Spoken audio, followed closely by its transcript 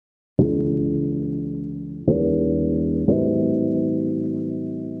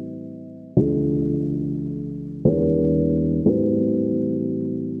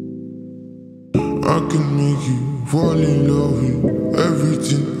make you fall in love with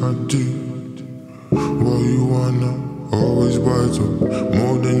everything I do. Why you wanna always bite up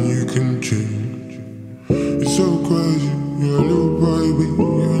more than you can chew? It's so crazy, you're a little baby,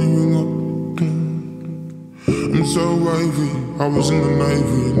 you ain't even got I'm so wavy, I was in the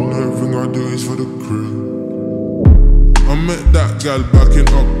Navy and everything I do is for the crew. I met that gal back in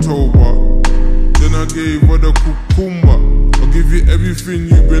October, then I gave her the cucumber. I'll give you everything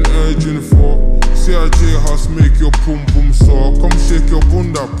you've been urging for. See how J Hus make your pum-pum sore. Come shake your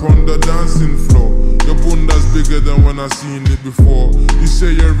bunda on the dancing floor. Your bunda's bigger than when I seen it before. You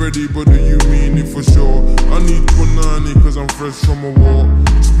say you're ready, but do you mean it for sure? I need punani cause I'm fresh from a war.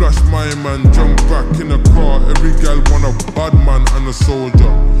 Splash my man, jump back in the car. Every gal want a badman and a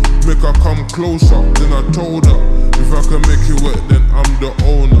soldier. Make her come closer, then I told her if I can make it wet, then I'm the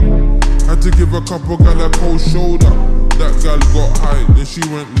owner. Had to give a couple gal a cold shoulder. That gal got high, then she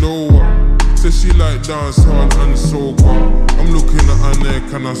went lower. Said she like dance hard and soca. I'm looking at her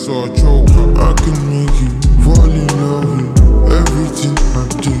neck and I saw a choker. I can make you fall in love with everything I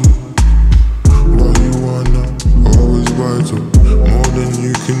do. Why you wanna always bite up more than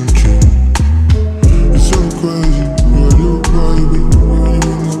you can chew? It's so crazy, you're a little baby, you ain't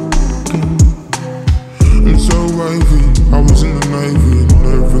even I'm so wavy, I was in the Navy and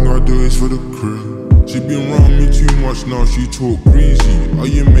everything I do is for the crew. She been round me too much now, she talk greasy. Are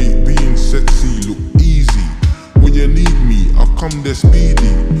you mate being sexy, look easy. When you need me, I come there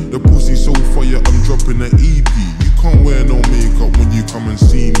speedy. The pussy so fire, I'm dropping an EP. You can't wear no makeup when you come and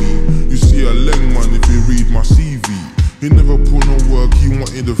see me. You see a leg man if you read my CV. He never put no work, he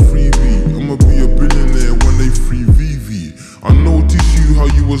wanted a freebie. I'ma be a billionaire when they free VV. I noticed you how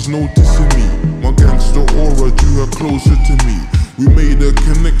you was noticing me. My gangster aura drew her closer to me. We made a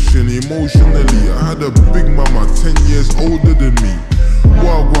connection emotionally. I had a big mama 10 years older than me.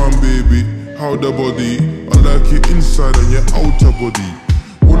 Wagwan baby, how the body? I like your inside and your outer body.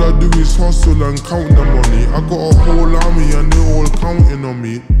 All I do is hustle and count the money. I got a whole army and they're all counting on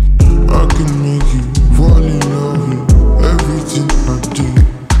me. I can make you fall in love with everything I do.